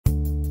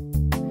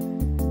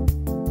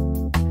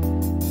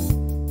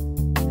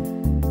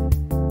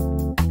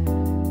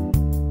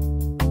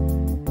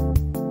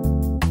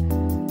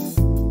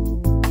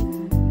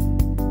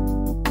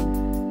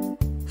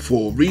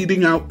for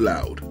Reading Out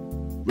Loud,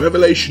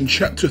 Revelation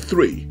chapter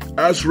 3,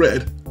 as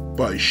read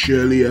by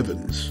Shirley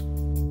Evans.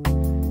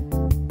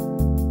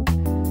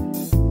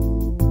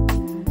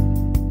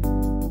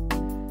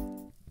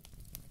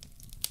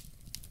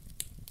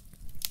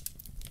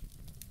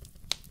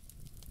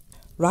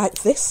 Write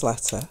this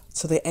letter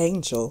to the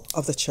angel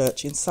of the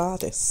church in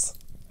Sardis.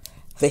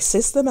 This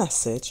is the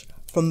message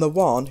from the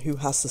one who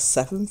has the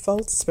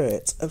sevenfold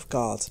Spirit of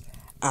God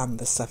and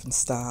the 7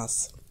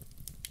 stars.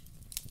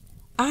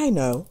 I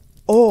know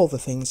all the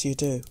things you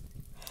do,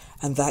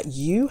 and that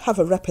you have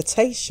a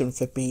reputation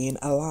for being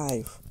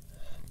alive,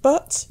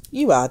 but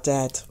you are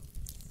dead.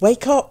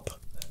 Wake up,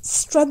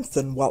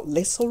 strengthen what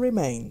little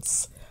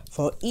remains,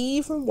 for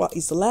even what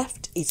is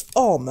left is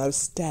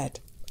almost dead.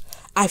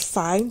 I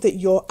find that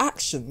your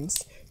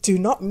actions do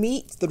not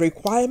meet the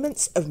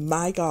requirements of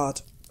my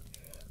God.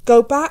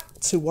 Go back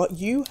to what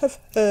you have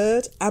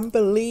heard and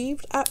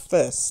believed at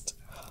first.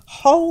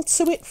 Hold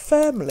to it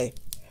firmly.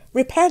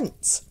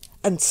 Repent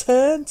and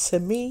turn to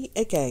me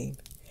again.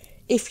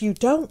 If you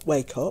don't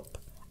wake up,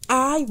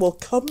 I will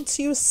come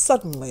to you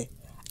suddenly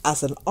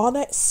as an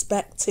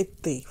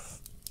unexpected thief.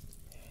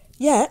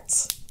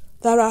 Yet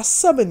there are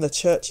some in the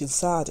church in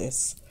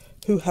Sardis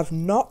who have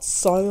not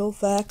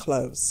soiled their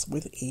clothes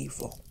with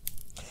evil.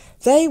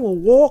 They will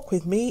walk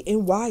with me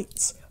in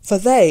white, for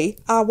they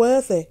are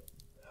worthy.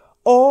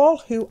 All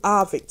who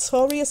are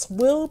victorious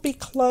will be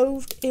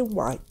clothed in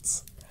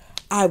white.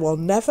 I will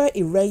never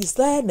erase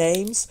their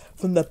names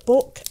from the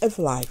book of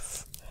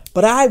life,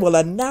 but I will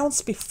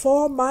announce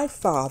before my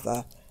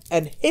Father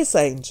and his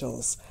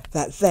angels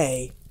that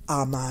they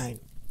are mine.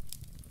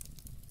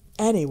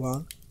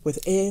 Anyone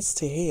with ears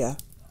to hear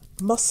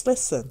must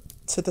listen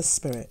to the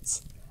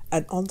Spirit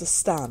and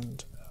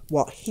understand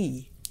what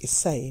he is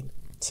saying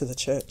to the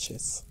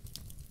churches.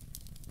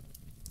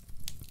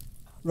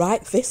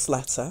 Write this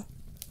letter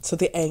to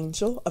the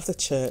angel of the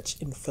church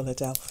in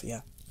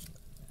Philadelphia.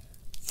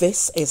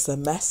 This is the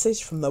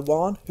message from the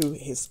one who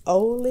is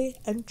holy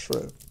and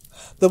true,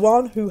 the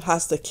one who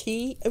has the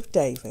key of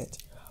David.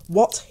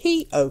 What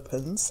he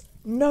opens,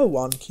 no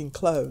one can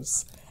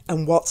close,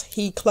 and what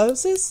he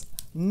closes,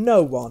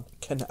 no one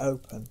can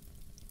open.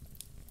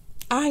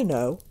 I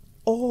know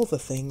all the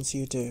things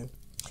you do,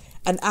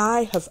 and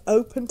I have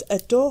opened a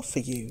door for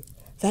you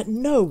that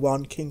no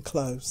one can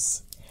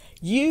close.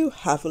 You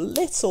have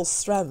little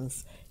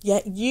strength,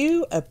 yet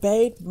you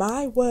obeyed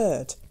my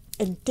word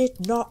and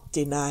did not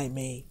deny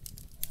me.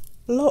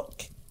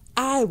 Look,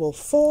 I will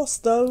force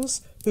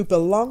those who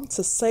belong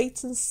to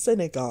Satan's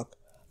synagogue,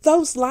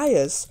 those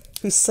liars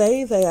who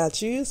say they are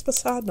Jews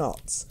but are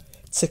not,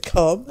 to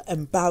come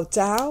and bow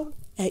down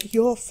at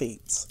your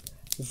feet.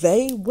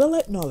 They will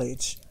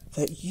acknowledge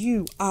that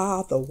you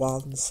are the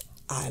ones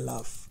I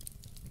love.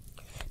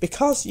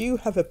 Because you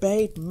have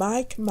obeyed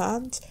my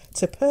command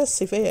to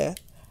persevere,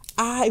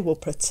 I will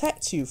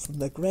protect you from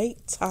the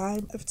great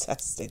time of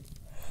testing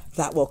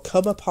that will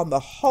come upon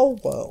the whole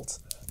world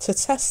to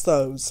test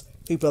those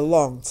who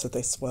belong to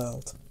this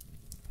world.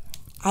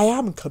 I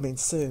am coming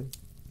soon.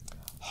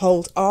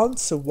 Hold on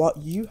to what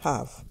you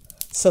have,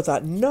 so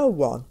that no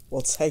one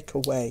will take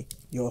away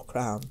your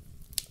crown.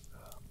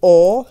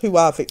 All who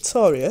are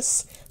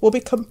victorious will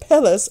become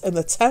pillars in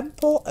the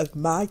temple of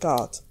my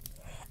God,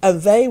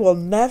 and they will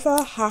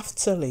never have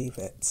to leave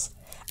it.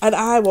 And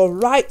I will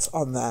write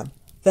on them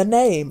the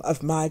name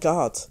of my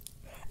God,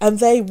 and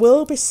they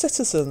will be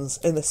citizens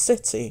in the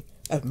city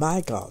of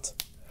my God,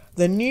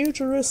 the new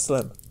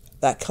Jerusalem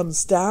that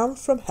comes down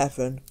from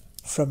heaven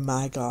from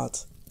my God.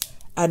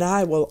 And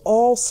I will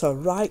also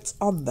write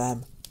on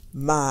them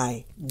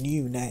my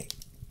new name.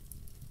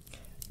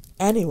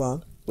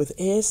 Anyone with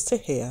ears to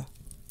hear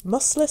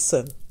must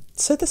listen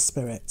to the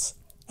Spirit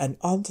and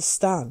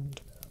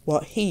understand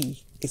what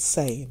he is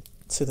saying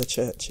to the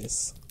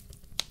churches.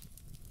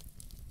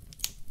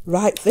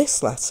 Write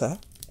this letter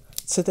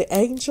to the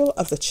angel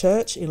of the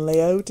church in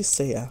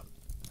Laodicea.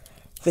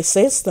 This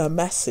is the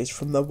message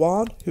from the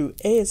one who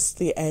is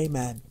the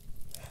Amen,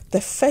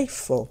 the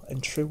faithful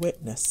and true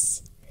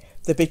witness,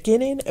 the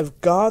beginning of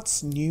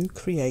God's new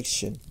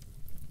creation.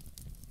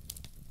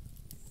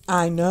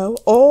 I know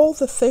all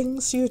the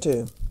things you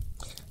do,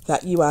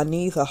 that you are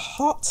neither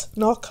hot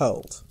nor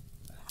cold.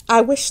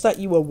 I wish that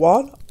you were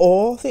one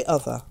or the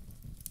other.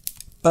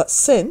 But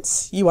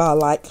since you are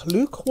like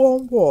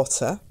lukewarm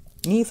water,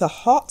 neither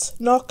hot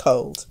nor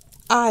cold,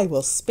 I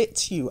will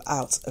spit you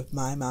out of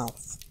my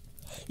mouth.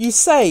 You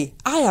say,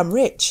 I am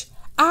rich,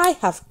 I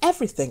have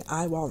everything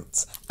I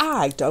want,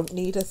 I don't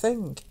need a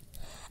thing.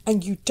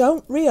 And you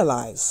don't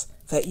realise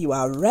that you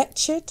are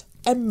wretched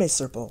and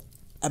miserable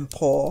and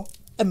poor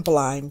and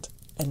blind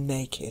and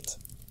naked.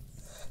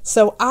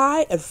 So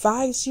I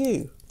advise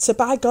you to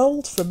buy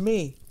gold from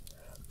me,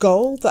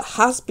 gold that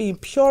has been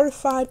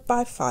purified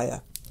by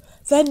fire.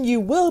 Then you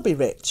will be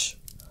rich.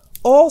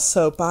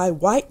 Also buy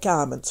white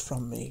garments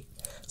from me,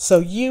 so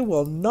you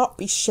will not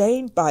be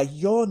shamed by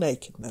your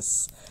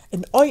nakedness,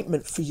 an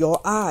ointment for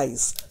your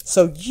eyes,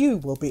 so you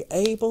will be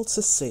able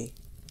to see.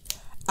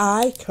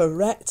 I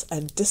correct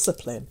and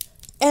discipline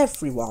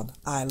everyone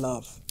I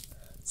love.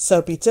 So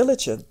be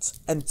diligent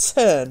and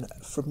turn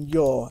from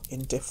your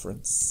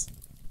indifference.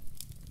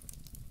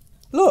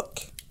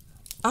 Look,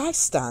 I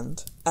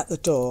stand at the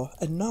door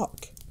and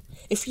knock.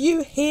 If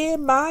you hear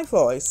my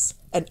voice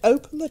and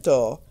open the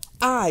door,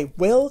 I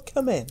will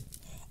come in,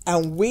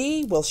 and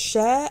we will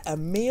share a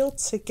meal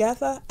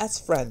together as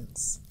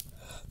friends.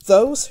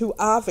 Those who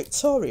are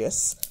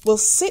victorious will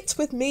sit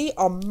with me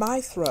on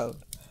my throne,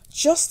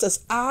 just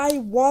as I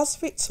was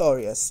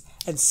victorious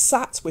and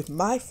sat with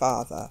my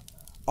Father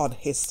on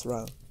his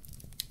throne.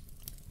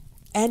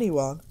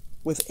 Anyone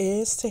with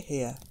ears to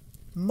hear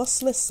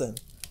must listen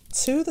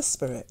to the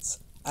Spirit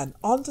and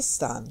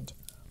understand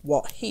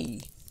what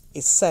he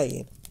is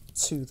saying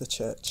to the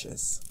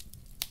churches.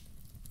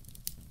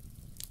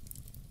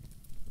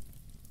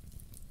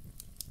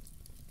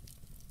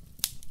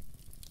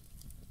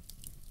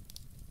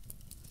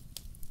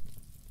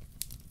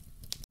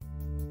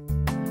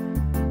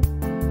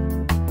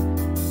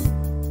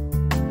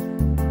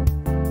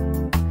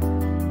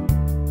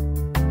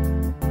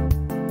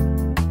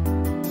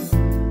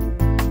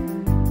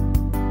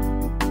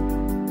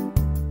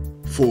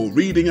 For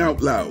Reading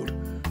Out Loud,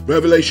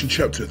 Revelation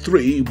chapter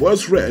 3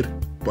 was read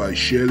by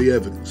Shirley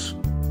Evans.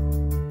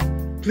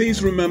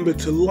 Please remember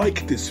to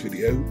like this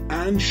video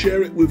and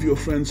share it with your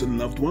friends and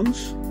loved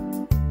ones.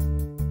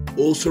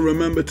 Also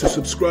remember to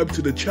subscribe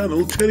to the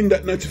channel, turning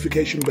that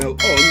notification bell on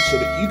so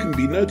that you can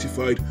be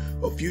notified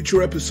of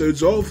future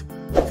episodes of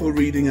For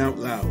Reading Out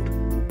Loud.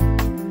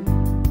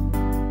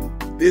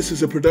 This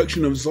is a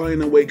production of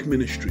Zion Awake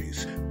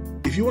Ministries.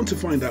 If you want to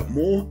find out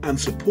more and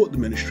support the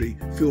ministry,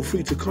 feel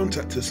free to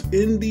contact us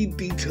in the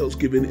details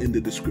given in the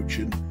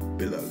description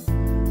below.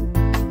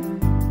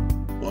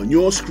 On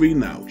your screen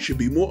now should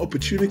be more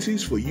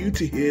opportunities for you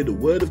to hear the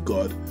Word of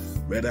God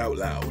read out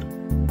loud.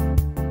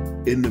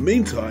 In the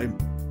meantime,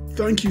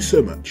 thank you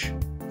so much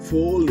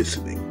for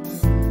listening.